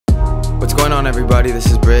going on, everybody? This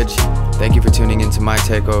is Bridge. Thank you for tuning into my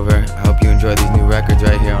takeover. I hope you enjoy these new records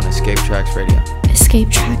right here on EscapeTracks Radio.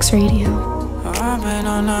 EscapeTracks Radio.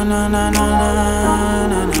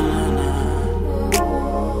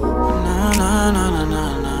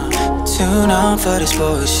 Too numb for this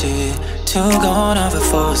bullshit. Too gone off a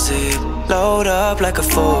full sip. Load up like a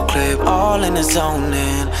full clip. All in the zone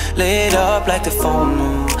and lit up like the full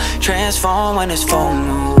moon. Transform when it's full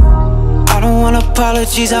moon. I don't want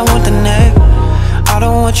apologies, I want the neck. I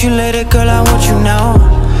don't want you later, girl, I want you now.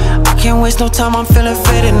 I can't waste no time, I'm feeling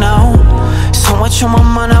faded now. So much on my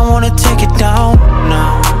mind, I wanna take it down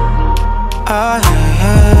now.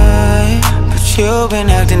 But you've been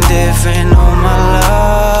acting different, oh my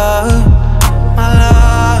love, my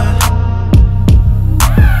love.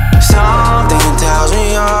 Something tells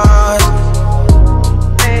me you're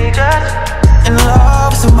in love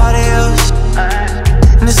with somebody else,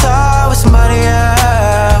 and it's all with somebody else.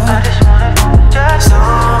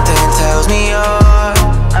 Something tells me you're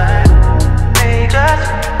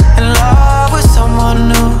in love with someone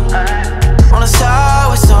new, on the side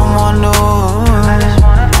with someone new.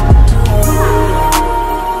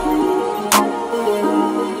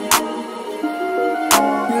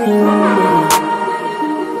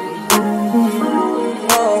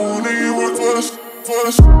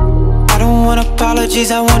 I don't want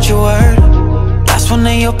apologies, I want your word. Last one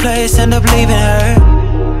in your place, end up leaving her.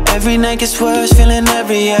 Every night gets worse, feeling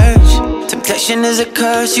every urge. Temptation is a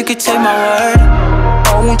curse, you could take my word.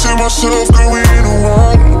 I won't take myself, girl, we ain't a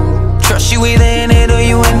one. Trust you either in it or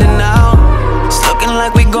you end it now. It's looking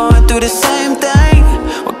like we going through the same thing.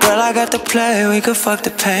 Well, girl, I got the play, we could fuck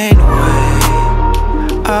the pain away.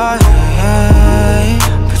 But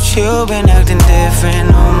you've been acting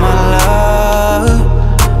different, oh my love,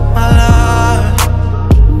 my love.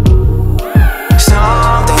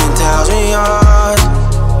 Something tells me you're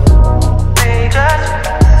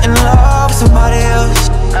in love with somebody else,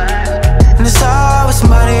 and it's all with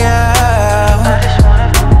somebody else.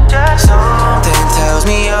 Something tells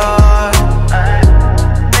me you're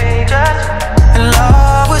in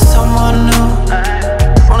love with someone new,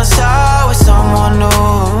 on the side with someone new.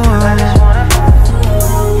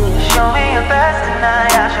 Show me your best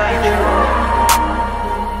tonight, I'll show you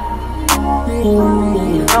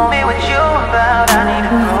true. Tell me what you about, I need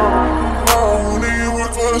to go.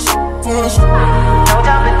 No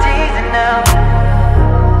time for teasing now.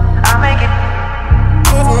 I'll make it.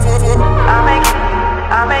 I'll make it.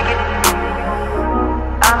 I'll make it.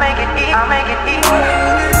 I'll make it easy. I'll make it easy.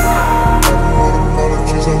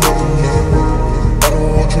 I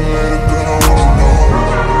don't want you later, girl, I want you now.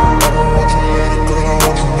 I don't want you later, girl, I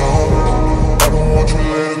want you now. I don't want you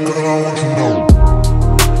later, girl, I want you now.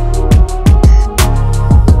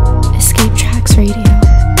 EscapeTracks Radio.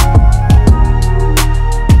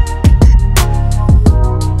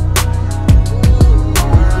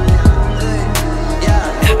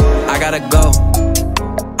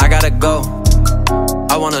 I gotta go,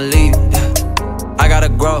 I wanna leave, I gotta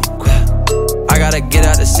grow, I gotta get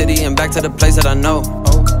out the city and back to the place that I know.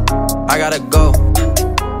 I gotta go,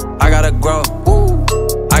 I gotta grow,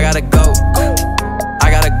 I gotta go,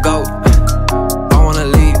 I gotta go, I wanna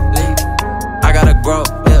leave, I gotta grow,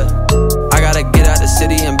 I gotta get out the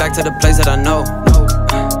city and back to the place that I know.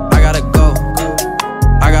 I gotta go,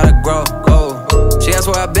 I gotta grow, she asked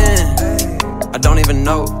where I've been, I don't even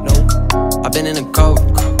know. I've been in the cold,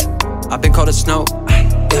 I've been cold as snow.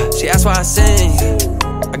 She asked why I sing,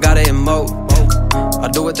 I gotta emote. I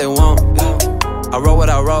do what they want, I wrote what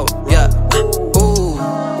I wrote, yeah. Ooh,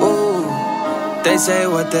 ooh, they say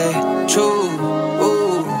what they choose.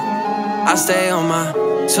 Ooh, I stay on my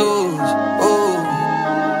tools. Ooh,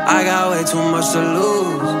 I got way too much to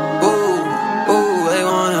lose. Ooh, ooh, they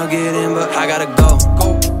wanna get in, but I gotta go.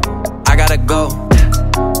 I gotta go,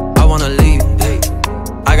 I wanna leave,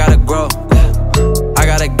 I gotta grow. I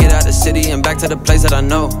gotta get out the city and back to the place that I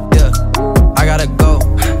know. Yeah, I gotta go,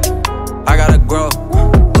 I gotta grow,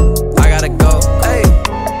 I gotta go, hey,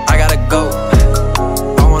 I gotta go,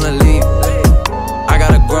 I wanna leave, I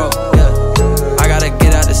gotta grow, yeah, I gotta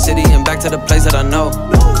get out the city and back to the place that I know.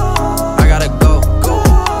 I gotta go,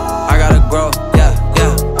 I gotta grow, yeah,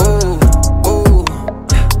 yeah, ooh, ooh,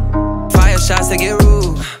 fire shots to get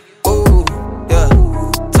rude, ooh, yeah,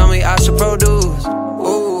 tell me I should produce,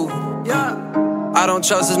 ooh, yeah. I don't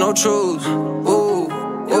trust, there's no truth. Ooh,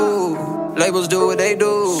 ooh, labels do what they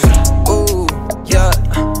do. Ooh, yeah,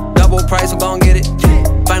 double price, I'm gon' get it.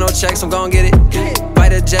 Final checks, I'm gon' get it.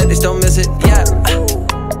 Bite a jet, they still miss it, yeah.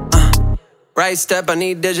 Right step, I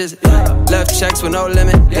need digits. Left checks with no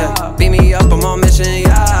limit, yeah. Beat me up, I'm on mission,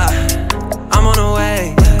 yeah. I'm on the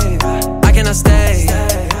way, I cannot stay.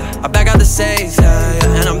 I back out the safe,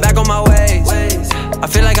 and I'm back on my ways. I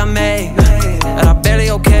feel like I'm made, and I'm barely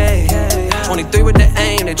okay. 23 with the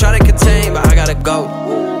aim, they try to contain, but I gotta go.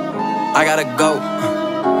 I gotta go.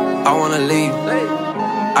 I wanna leave.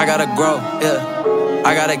 I gotta grow, yeah.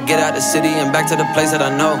 I gotta get out the city and back to the place that I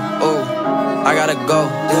know. Ooh, I gotta go,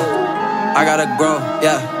 yeah. I gotta grow,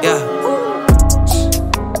 yeah, yeah.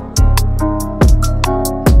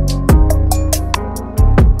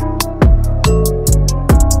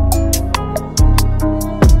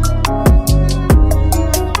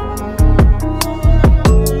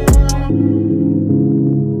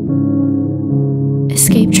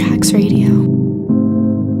 EscapeTracks Radio.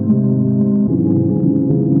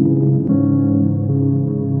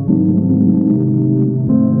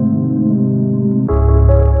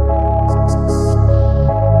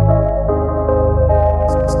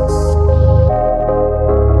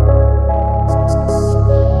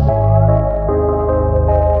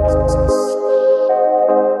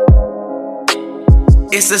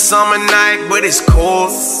 It's a summer night, but it's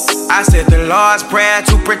cold. I said the Lord's Prayer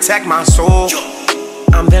to protect my soul.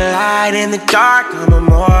 I'm the light in the dark, I'm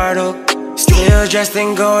immortal. Still dressed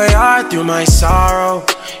in gold hard through my sorrow,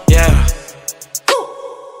 yeah.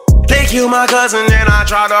 They killed my cousin and I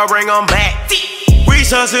tried to bring him back.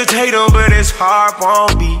 Resuscitate him, but his heart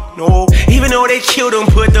won't beat, no. Even though they killed him,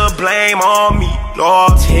 put the blame on me,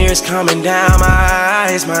 Lord. Tears coming down my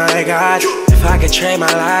eyes, my God. If I could trade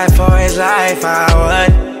my life for his life, I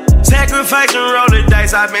would. Sacrifice and roll the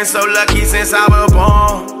dice, I've been so lucky since I was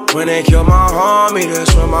born. When they killed my homie,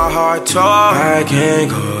 that's when my heart tore. I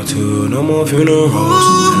can't go to no more funerals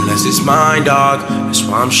unless it's mine, dog. That's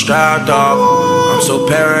why I'm strapped, dog. I'm so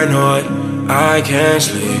paranoid, I can't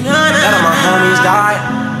sleep. None of my homies died.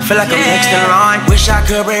 Feel like I'm next in line. Wish I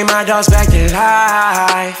could bring my dogs back to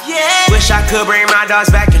life. Wish I could bring my dogs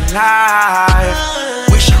back to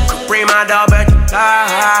life. Wish I could bring my dog back to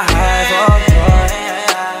life. Oh,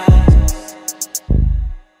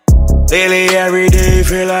 lately every day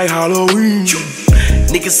feel like Halloween.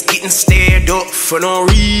 Niggas getting stared up for no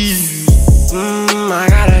reason. I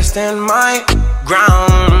gotta stand my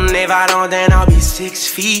ground. If I don't, then I'll be 6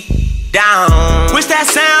 feet down. Wish that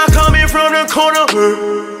sound coming from the corner.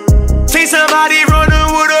 See somebody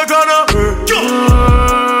running with a gun.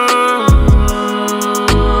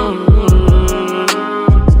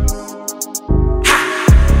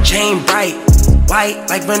 Chain bright, white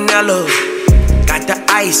like vanilla. Got the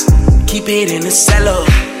ice, keep it in the cellar.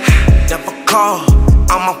 Never call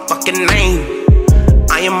on my fucking name.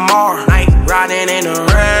 I am Marr, night riding in the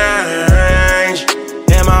range.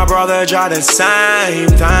 And my brother tried the same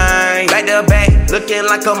thing. Back to back, looking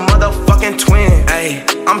like a motherfucking twin. Ay,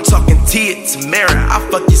 I'm talking Tia Tamara. I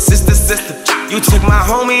fuck your sister. You took my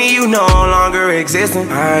homie, you no longer existing.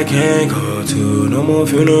 I can't go to no more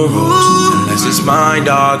funerals unless it's mine,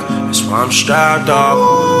 dog. That's why I'm strapped, dog.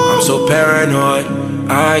 I'm so paranoid,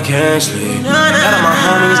 I can't sleep. None of my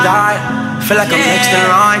homies died. Feel like I'm next in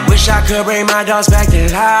line. Wish I could bring my dogs back to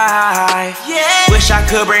life. Wish I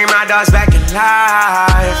could bring my dogs back to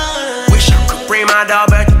life. Wish I could bring my dog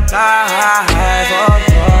back to life. Oh,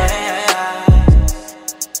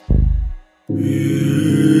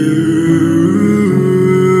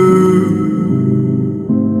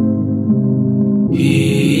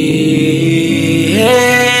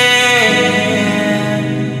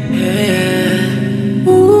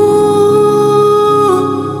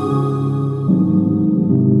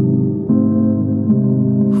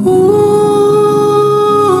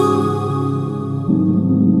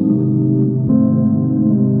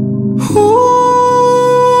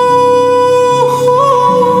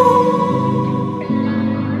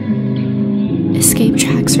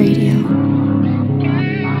 EscapeTracks Radio.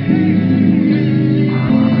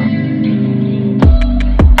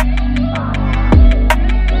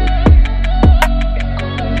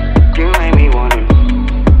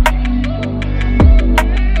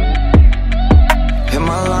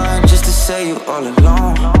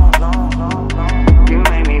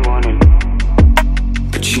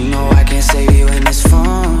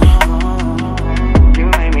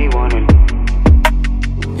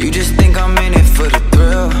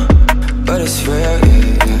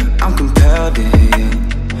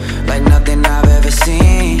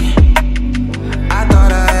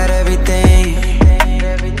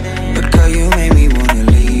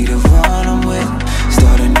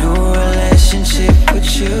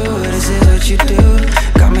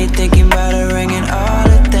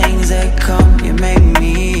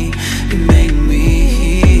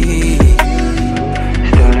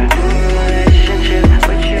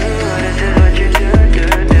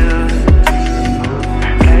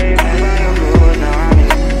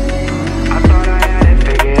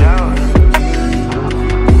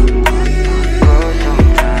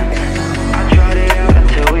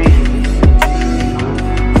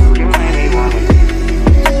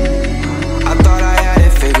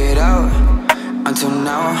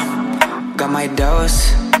 got my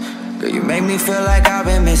dose. Girl, you make me feel like I've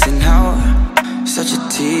been missing out. Such a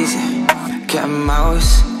teaser, cat and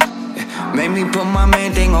mouse. Yeah. Make me put my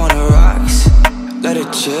main thing on the rocks. Let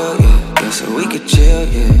it chill, yeah, so we could chill,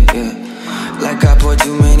 yeah. Like I poured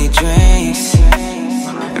too many drinks.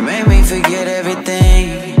 It made me forget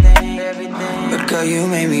everything. But girl, you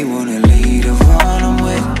made me wanna lead the one I'm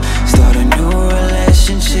with. Start a new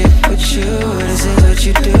relationship with you. This is what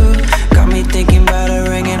you do. Got me thinking about a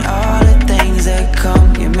ring and all the things that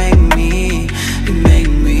come. You make me, you make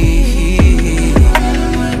me.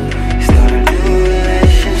 Start a new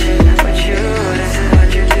relationship with you. This is what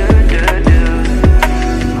you do.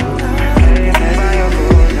 By your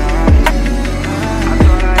rules, I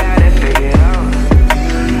thought I had it figured out.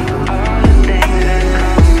 All the things that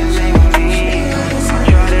come, you make me. I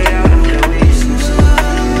tried it out until we.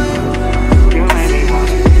 You made me want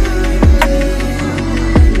to.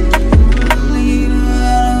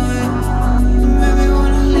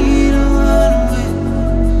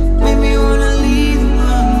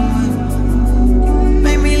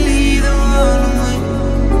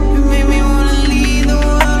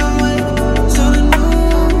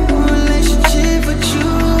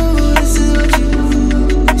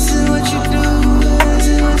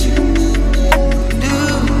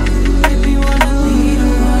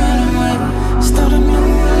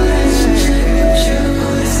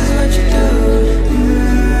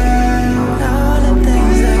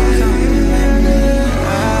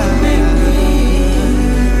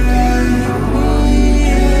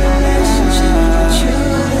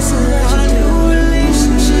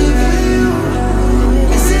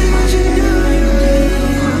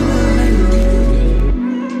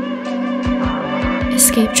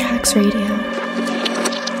 EscapeTracks Radio.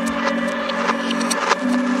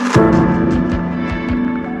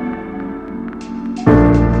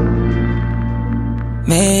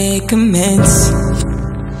 Make amends.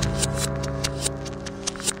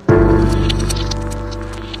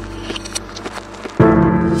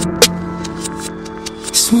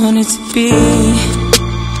 Just wanted to be.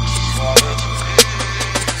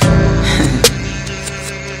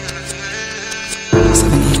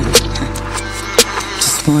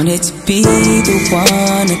 Just wanted to be the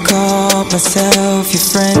one to call myself your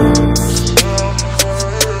friend.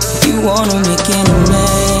 You wanna make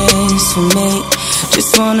enemies for me.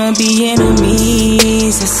 Just wanna be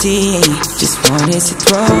enemies, I see. Just wanted to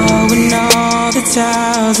throw in all the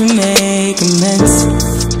towels and make amends.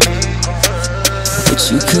 But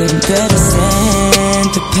you couldn't bear to stand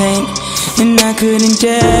the pain, and I couldn't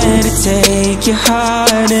dare to take your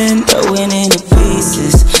heart and throw it into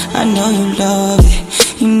pieces. I know you love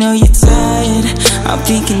it, you know you're tired. I'm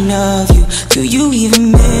thinking of you, do you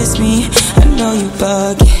even miss me? I know you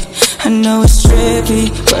bug it, I know it's trippy,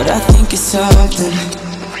 but I think it's something.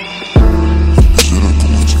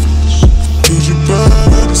 Did you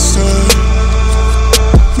better to say?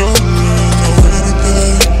 No,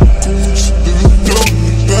 anything. Don't you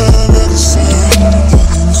better to say?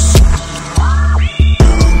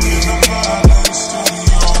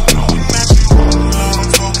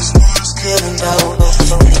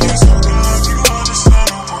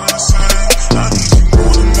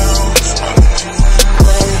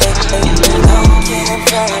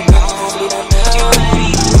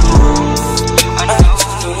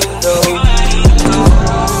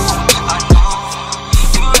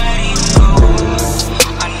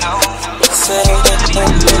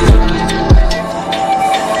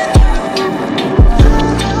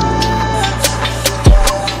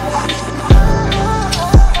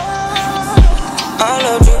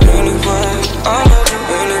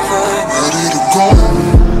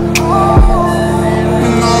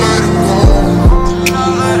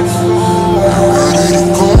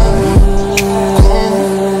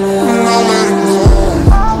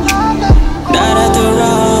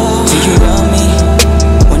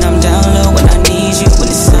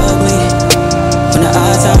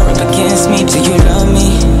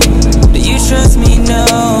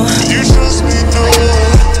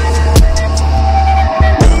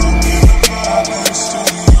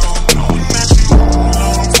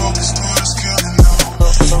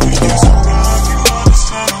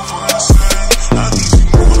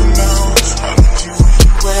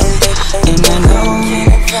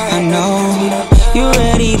 I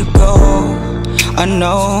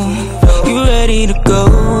know you ready to go.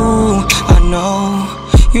 I know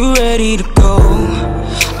you ready to go.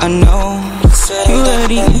 I know you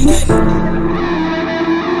ready.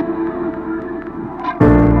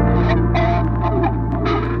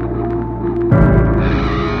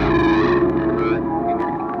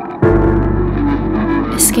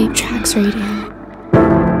 EscapeTracks Radio.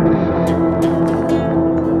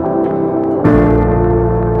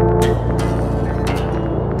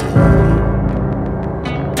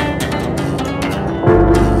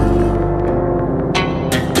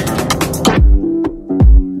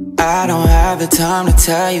 I don't have the time to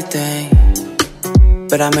tell you things,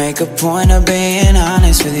 but I make a point of being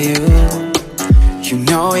honest with you. You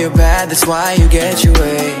know you're bad, that's why you get your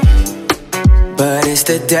way, but it's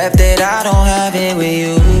the depth that I don't have it with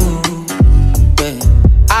you.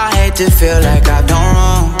 I hate to feel like I've done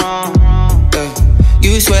wrong.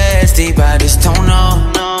 You swear it's deep, I just don't know.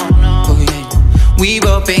 We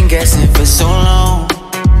both been guessing for so long,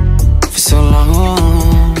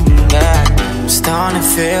 yeah. I'm starting to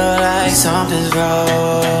feel like something's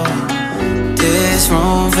wrong. This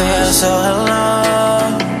room feels so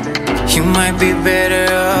alone. You might be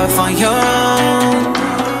better off on your own.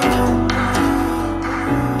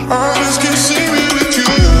 I just can't see me with you.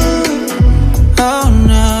 Oh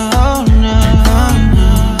no, oh no, oh no,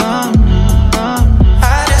 oh no, oh no. I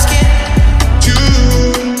just can't You.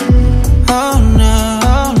 Oh no,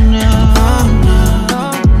 oh no, oh no,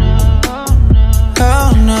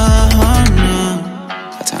 oh no, oh no.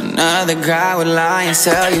 That's another guy would lie and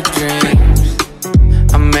sell you dreams.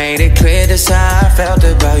 I made it clear that's how I felt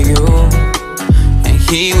about you, and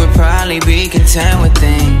he would probably be content with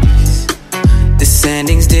things. This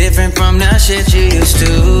ending's different from the shit you used to.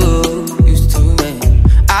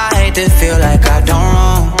 I hate to feel like I've done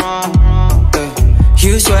wrong.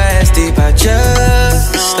 You swear it's deep, I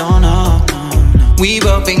just don't know. We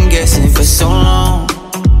both been guessing for so long,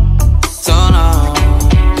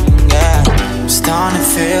 yeah. I'm starting to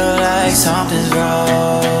feel like something's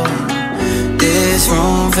wrong. This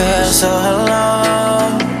room feels so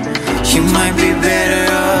alone. You might be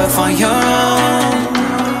better off on your own.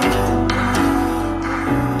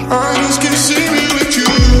 I just can't see me with you.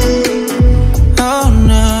 Oh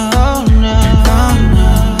no, oh no, oh no,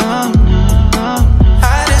 oh no, oh no. I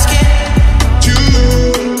just can't. You.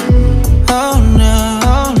 Oh no,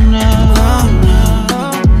 oh no, oh no,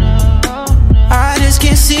 oh no. I just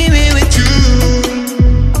can't see me with you.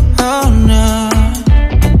 Oh no,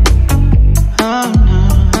 oh no,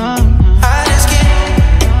 oh no. I just can't.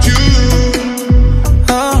 You.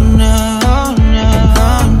 Oh no, oh no,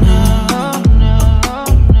 oh no, oh no.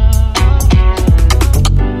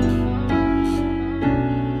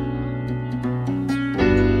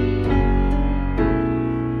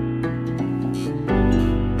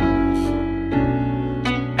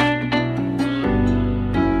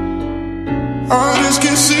 I just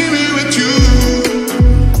can't see me with you.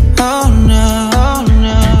 Oh no, oh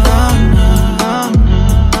no, oh no, oh no, oh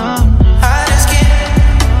no. I just can't.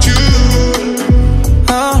 You.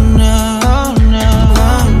 Oh no, oh no,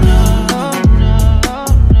 oh no, oh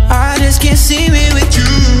no. I just can't see me with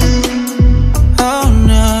you. Oh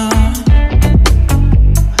no,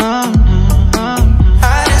 oh no, oh no. I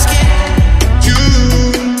just can't. You.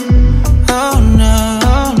 Oh no,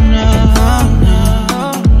 oh no, oh no,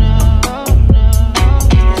 oh no.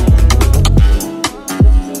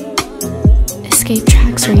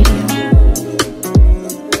 EscapeTracks Radio.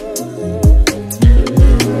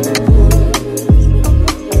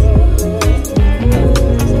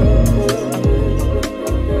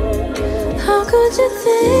 How could you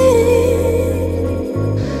think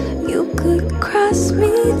you could cross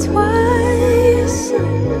me twice?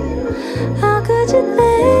 How could you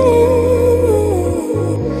think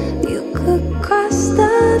you could cross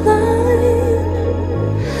the line?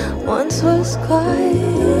 Once was quite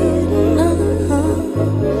enough,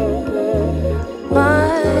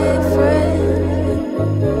 my friend.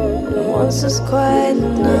 Once was quite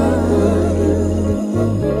enough,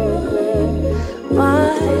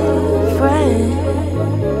 my friend.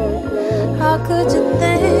 How could you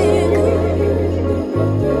think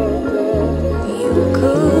you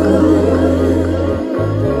could?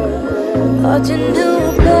 Thought you knew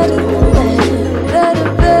better than that, better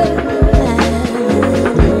than that.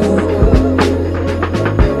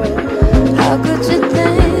 How could you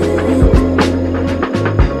think?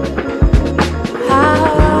 How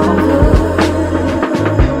could?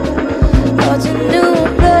 Thought you knew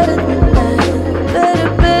better than that,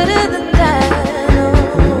 better than that.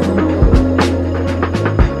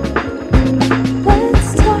 Let's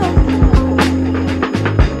talk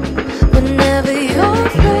whenever you're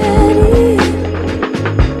ready.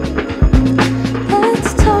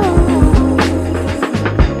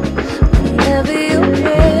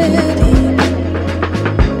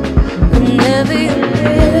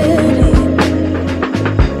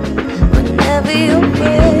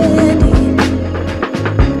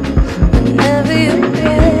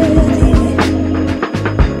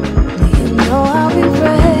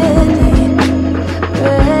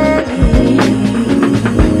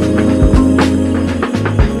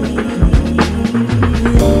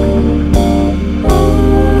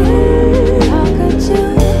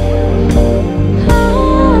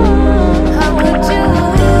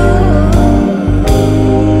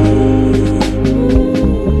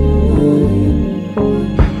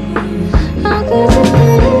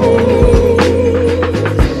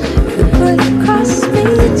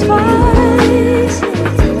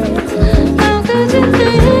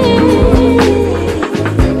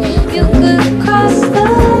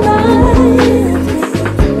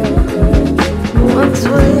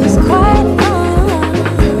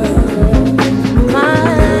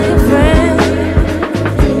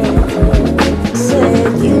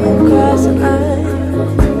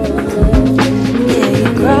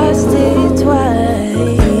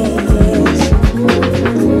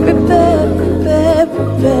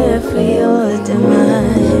 prepare for your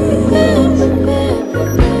demise.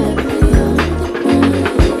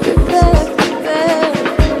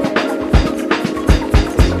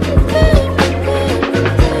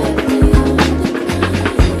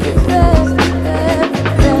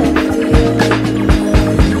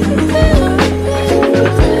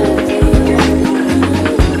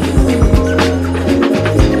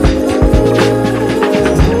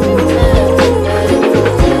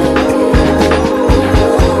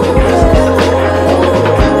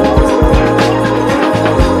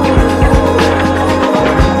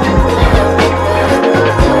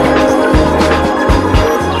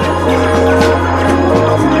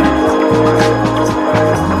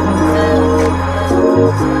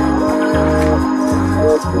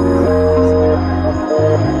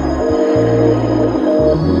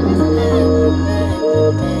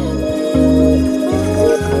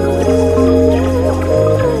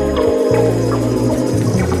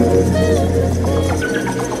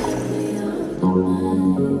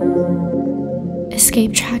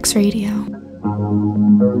 EscapeTracks Radio.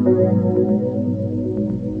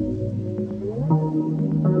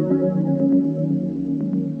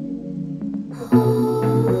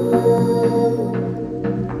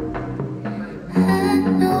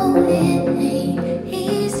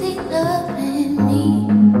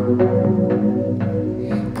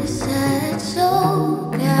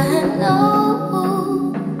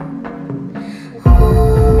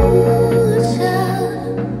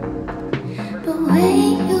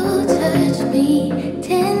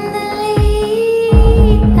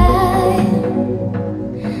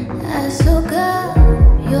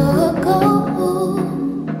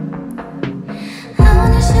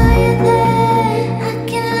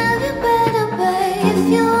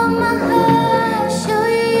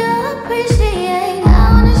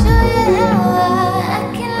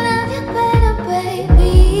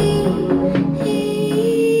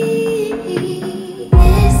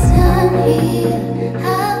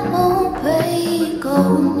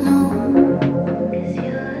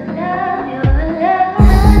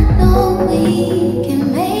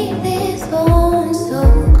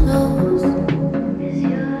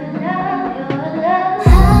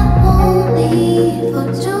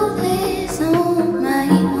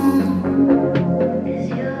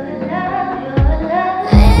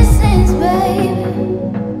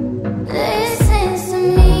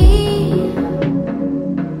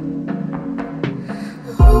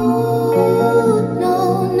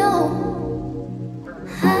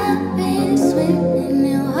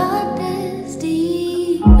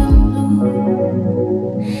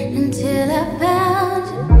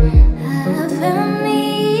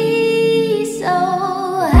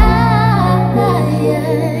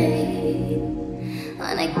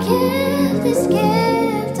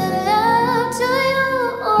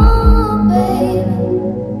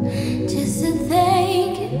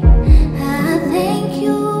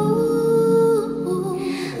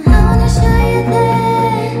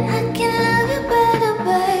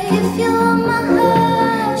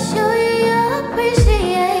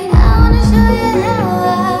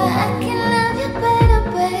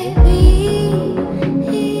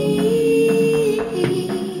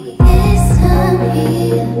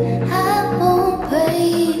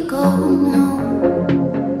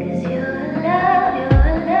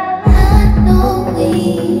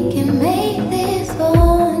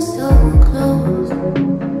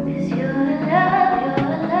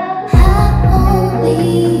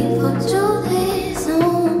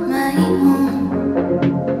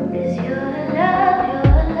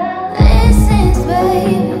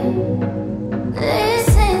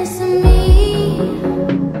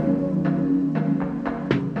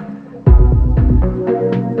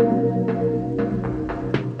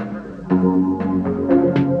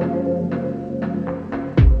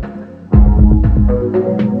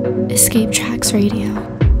 EscapeTracks Radio.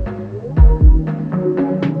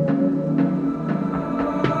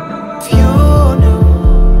 If you knew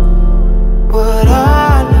what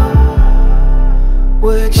I know,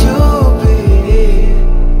 would you be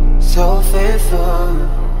so faithful?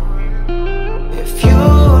 If you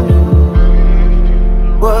knew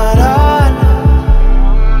what I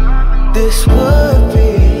know, this would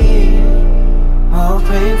be more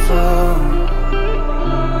painful.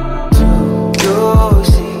 Do you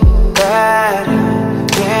see that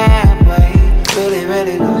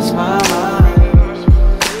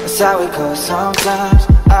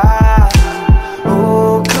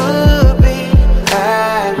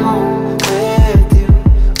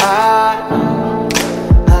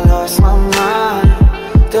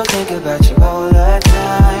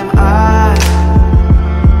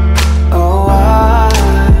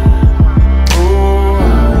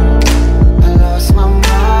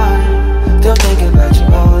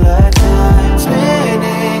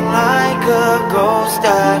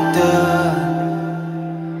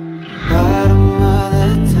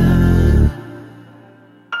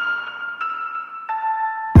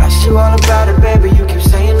you all about it, baby, you keep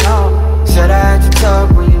saying no. Said I had to talk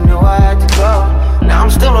when you knew I had to go. Now I'm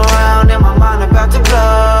still around and my mind about to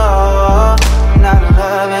blow. I'm not in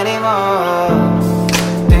love anymore.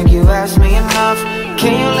 Think you asked me enough.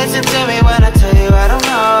 Can you listen to me when I tell you I don't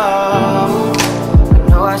know? I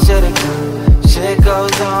know I should've done. Shit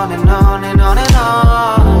goes on and on and on and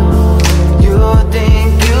on. You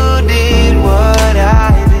think you did what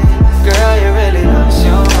I did. Girl, you really lost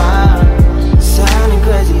your mind. Sounding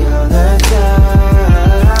crazy all the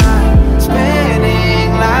time.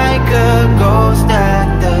 Spinning like a ghost at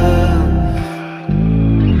the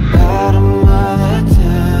bottom of the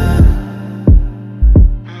time.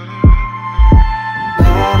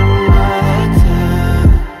 Bottom of the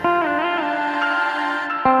time.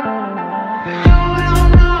 You don't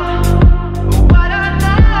know what I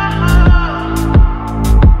know.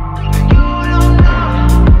 You don't know what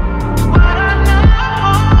I know.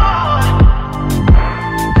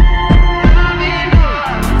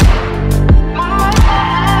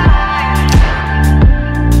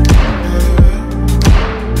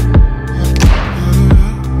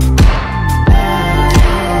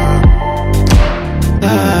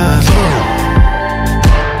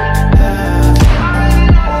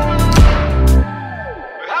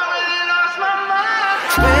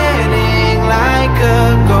 Spinning like a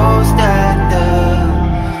ghost at the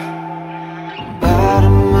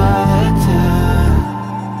bottom of the time.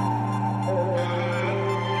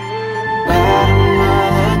 Bottom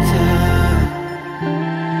of the time.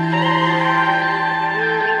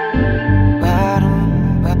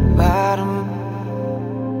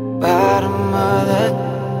 Bottom of the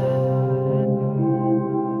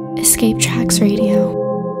EscapeTracks Radio.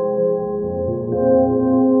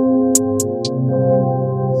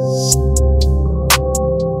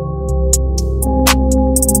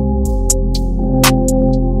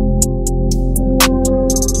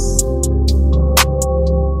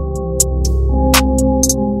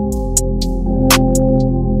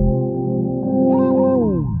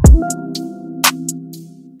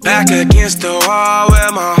 Back against the wall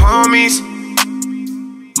with my homies.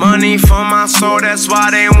 Money for my soul, that's why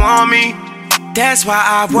they want me. That's why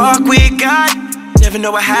I walk with God. Never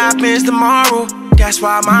know what happens tomorrow. That's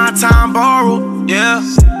why my time borrowed. Yeah,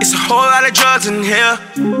 it's a whole lot of drugs in here.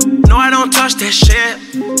 No, I don't touch that shit.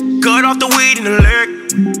 Good off the weed and the lyric.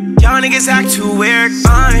 Y'all niggas act too weird.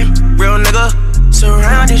 I'm real nigga,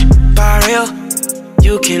 surrounded by real.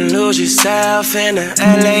 You can lose yourself in the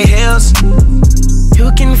LA hills. You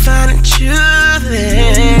can find the truth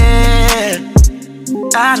there.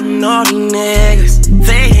 I don't know these niggas,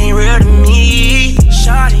 they ain't real to me.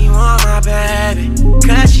 Shawty want my baby,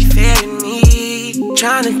 cause she feeling me.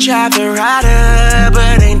 Tryna drive the rider,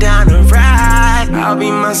 but ain't down to ride. I'll be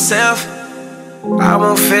myself, I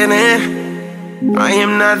won't fit in. I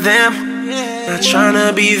am not them, not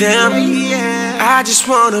tryna be them. I just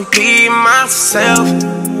wanna be myself,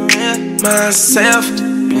 myself.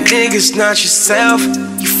 Niggas not yourself,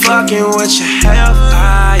 you fucking with your health.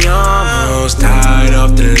 I almost died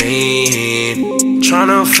off the lean,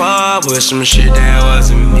 tryna fuck with some shit that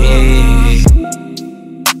wasn't me.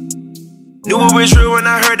 Knew it was real when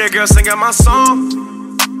I heard that girl sing out my song.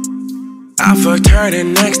 I fucked her the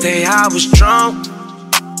next day, I was drunk.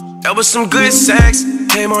 That was some good sex,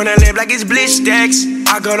 came on that lip like it's bleach stacks.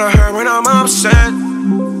 I go to her when I'm upset,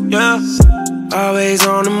 yeah. Always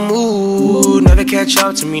on the move, never catch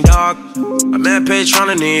up to me, dog. I met Patron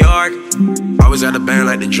in New York, always at the band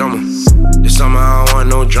like the drummer. This summer I don't want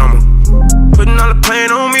no drama. Putting all the pain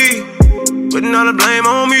on me, putting all the blame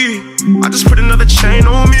on me. I just put another chain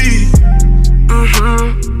on me.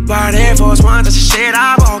 White Air Force Ones, that's the shit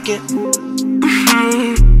I walk in.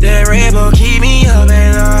 That Red Bull keep me up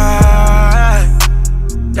at night.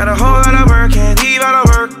 Got a whole lot of work, can't leave out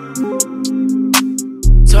of work.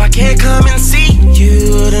 So I can't come and see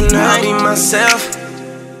you tonight. I'll be myself,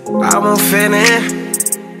 I won't fit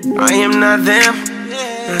in. I am not them,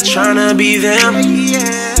 not tryna be them.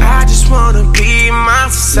 I just wanna be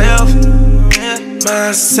myself,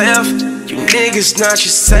 myself. You niggas not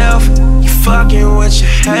yourself, you fucking with your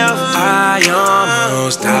health. I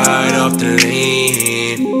almost died off the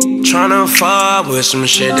lean, tryna fuck with some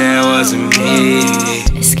shit that wasn't me.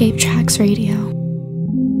 EscapeTracks Radio.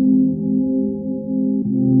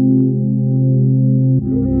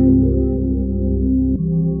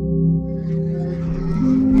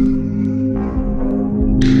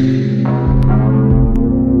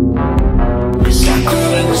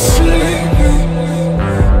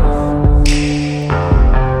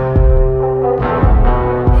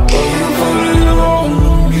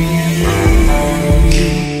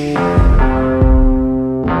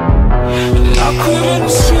 Couldn't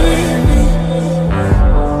see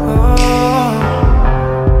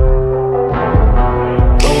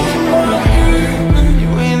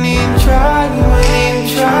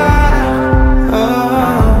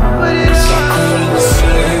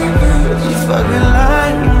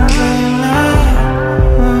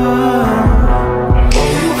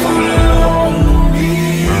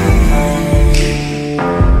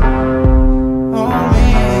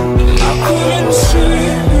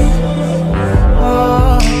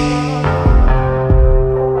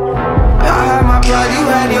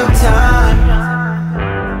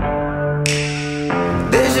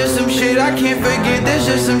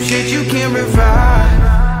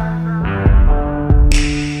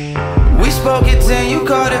spoke at 10, you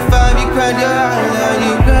called at 5, you cried your eyes out,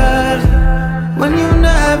 you cried when you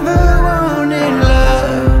never wanted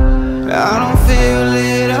love. I don't feel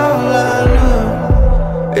it, all I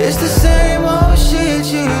know it's the same old shit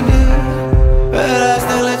you do, but I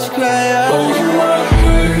still let you cry out.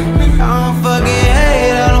 I don't fucking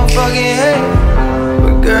hate, I don't fucking hate,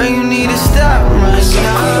 but girl, you need to stop right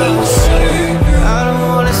now. I don't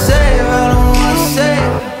wanna save, I don't wanna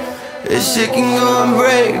save, this shit can go and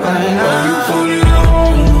break right now. I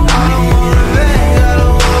don't want revenge, I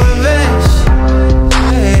don't want revenge.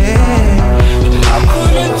 Hey, I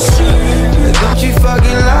couldn't say. Don't you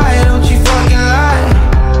fucking lie, don't you fucking lie.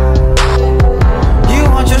 You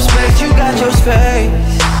want your space, you got your space.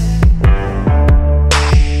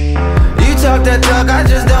 You talk that talk, I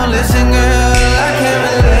just don't listen, girl, I can't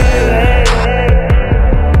relate.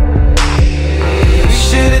 You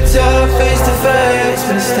should've told her face to face,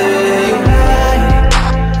 but instead you lied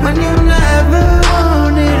when you never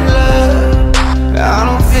wanted love. I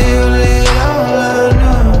don't feel it, all I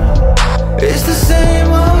know it's the same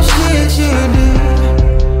old shit you do.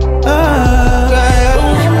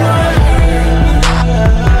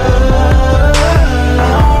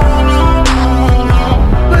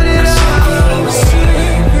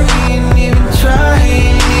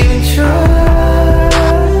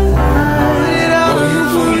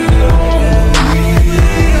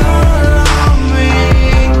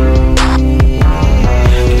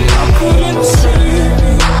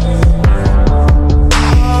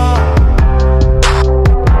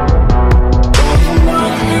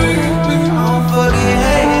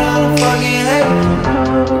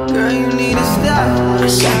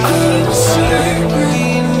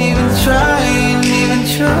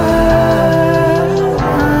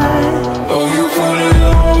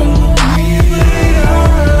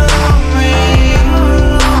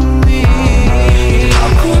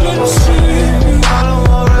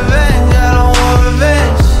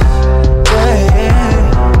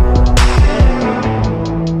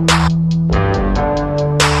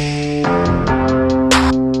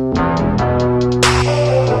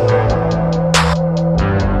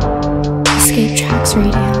 EscapeTracks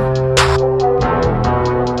Radio.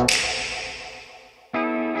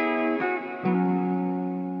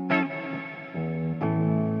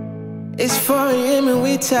 It's 4 AM and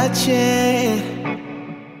we touching.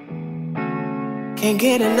 Can't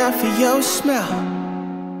get enough of your smell.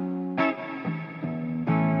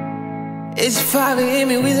 It's 5 AM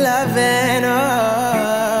and we loving.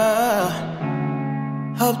 Oh,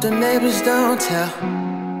 hope the neighbors don't tell.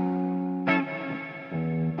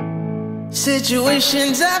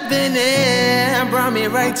 Situations I've been in brought me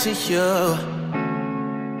right to you.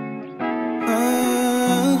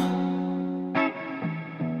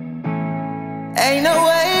 Ain't no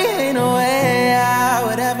way I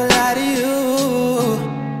would ever lie to you.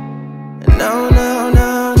 No, no,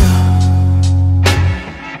 no, no.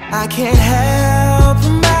 I can't help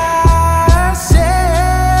myself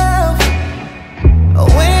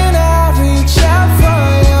when I reach out for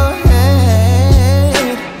your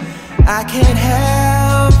hand. I can't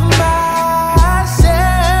help myself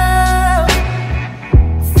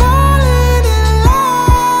falling in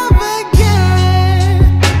love again.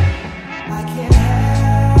 I can't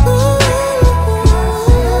help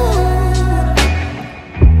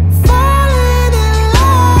falling in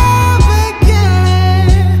love again.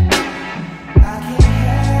 I can't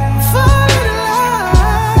help falling in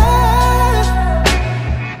love.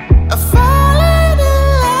 I'm falling in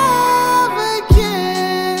love again.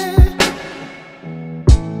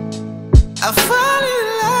 I fall in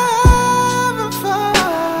love and fall.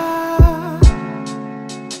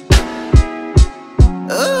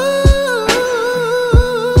 Ooh,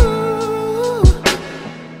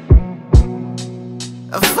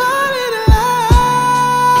 I fall in love.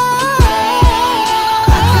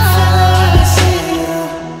 I can feel it when I see you.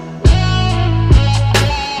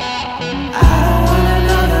 I don't wanna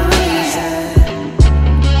know the reason.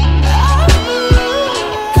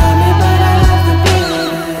 Call me, but I love the beat.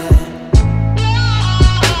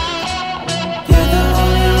 You're the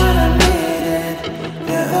only one I needed.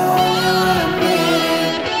 You're the only one I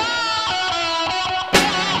needed.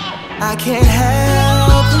 I can't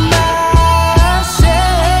help myself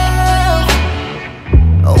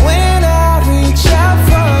when I reach out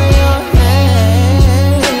for your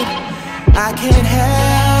hand. I can't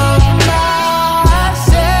help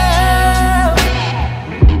myself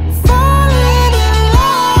falling in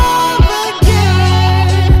love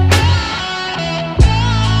again.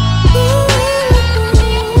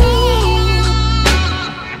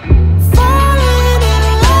 Falling in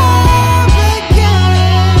love again.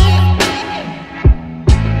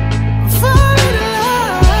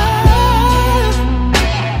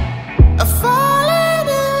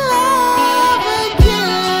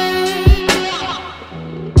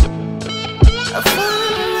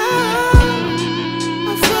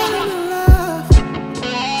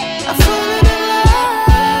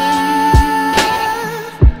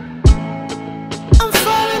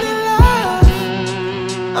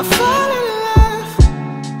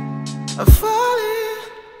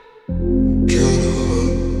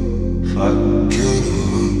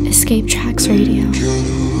 EscapeTracks Radio.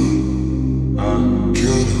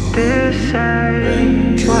 This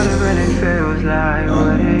ain't what it really feels like.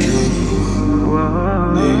 What it is.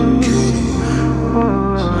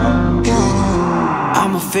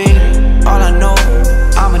 I'm a fiend, all I know,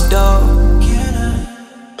 I'm a dog.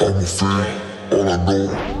 I'm a fiend, all I know.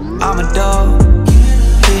 I'm a dog.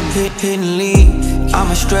 Hit and leave,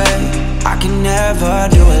 I'm a stray. I can never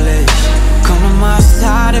do a list. Come to my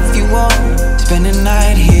side if you want. Spend the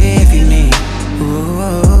night here if you need.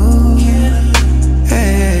 Ooh,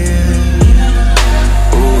 hey.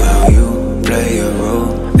 Ooh, will you play your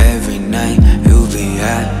role every night? You'll be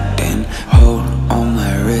acting. Hold on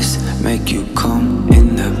my wrist, make you come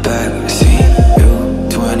in the backseat. You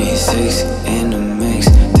 26 in the mix,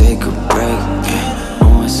 take a break.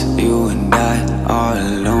 Once you and I are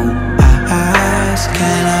alone,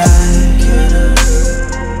 can I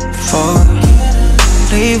fall?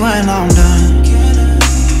 Leave when I'm done.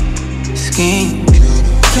 Scheme.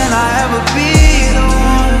 Can I ever be the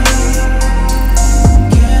one?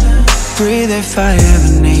 Breathe if I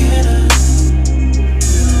ever need.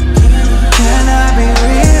 Can I be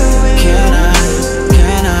real with you?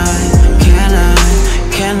 Can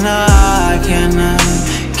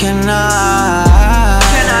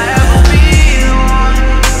I ever be the one?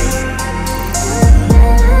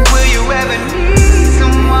 Will you ever need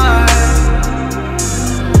someone?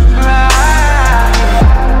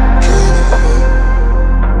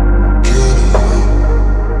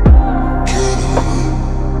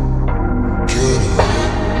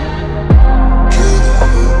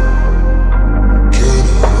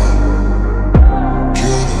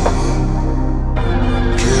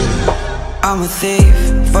 I'm a thief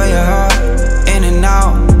for your heart, in and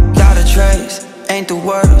out, without a trace. Ain't the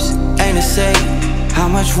worst, ain't the same. How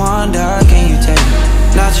much wonder can you take?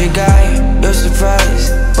 Not your guy, you're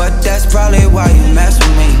surprised, but that's probably why you mess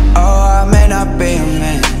with me. Oh, I may not be a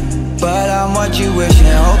man, but I'm what you wish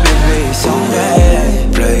and hope you be someday.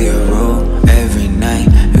 Play your role every night,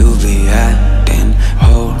 you'll be acting.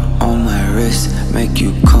 Hold on my wrist, make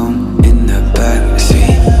you come in the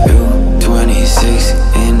backseat. You 26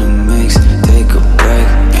 in the mix, take a break.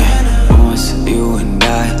 Once you and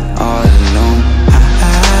I are alone,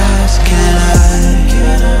 can I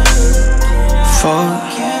fall?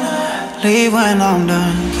 Leave when I'm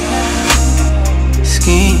done.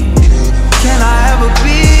 Scheme. Can I ever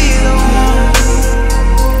be the one?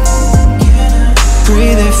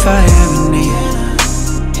 Breathe if I ever need.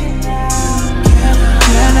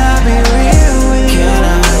 Can I be real with you?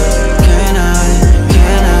 Can I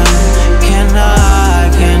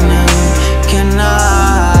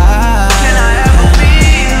ever be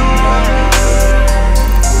the one?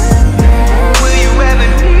 Will you ever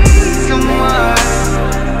need someone?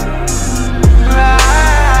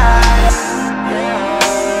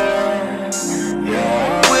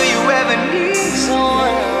 Will you ever need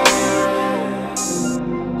someone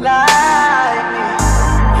like me?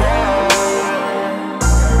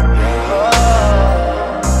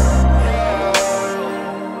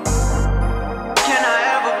 Can I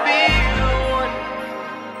ever be the one?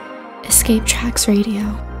 EscapeTracks Radio.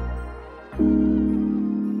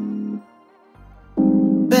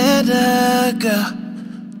 Better, girl,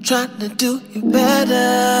 trying to do you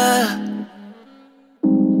better.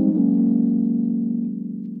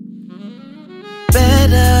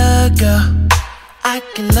 Better, girl, I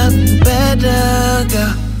can love you better,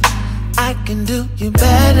 girl. I can do you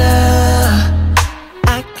better.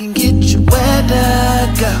 I can get you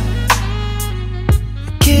wetter, girl.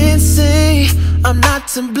 Can't say I'm not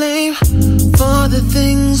to blame for the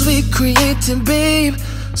things we created, babe.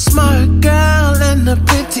 Smart girl and a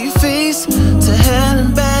pretty face, to hell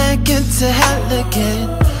and back and to hell again.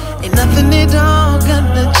 Ain't nothing at all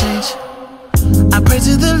gonna change. I pray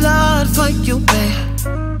to the Lord for you, babe,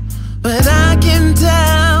 but I can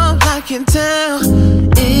tell,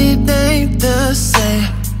 it ain't the same.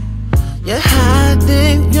 You're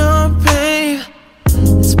hiding your pain.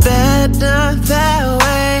 It's better that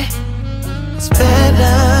way. It's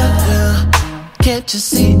better, girl. Can't you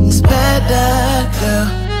see it's better, girl?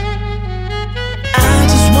 I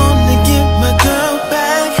just wanna get my girl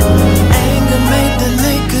back. Anger made the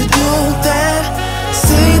nigga do that.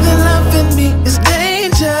 Say the love in me is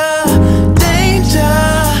danger, danger,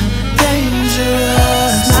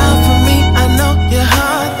 dangerous. Smile for me, I know you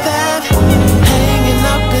heard that. Hanging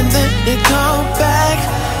up and then you call back.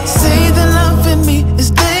 Say the love in me is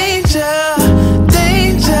danger,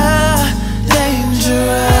 danger,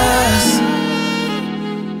 dangerous.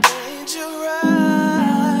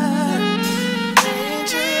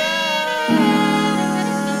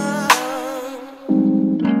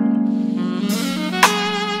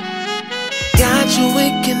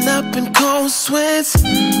 waking up in cold sweats.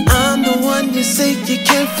 I'm the one you say you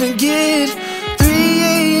can't forget. 3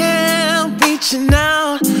 a.m. reaching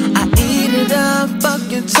out. I eat it up,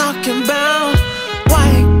 fucking talking about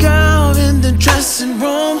white girl in the dressing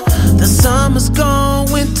room. The summer's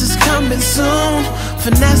gone, winter's coming soon.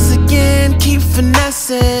 Finesse again, keep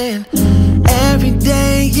finessing. Every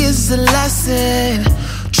day is a lesson.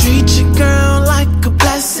 Treat your girl like a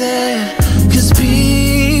blessing. Cause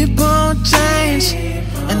people change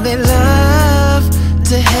and they love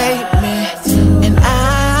to hate me, and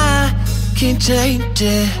I can't change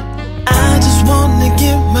it. I just wanna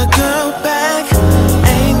get my girl back.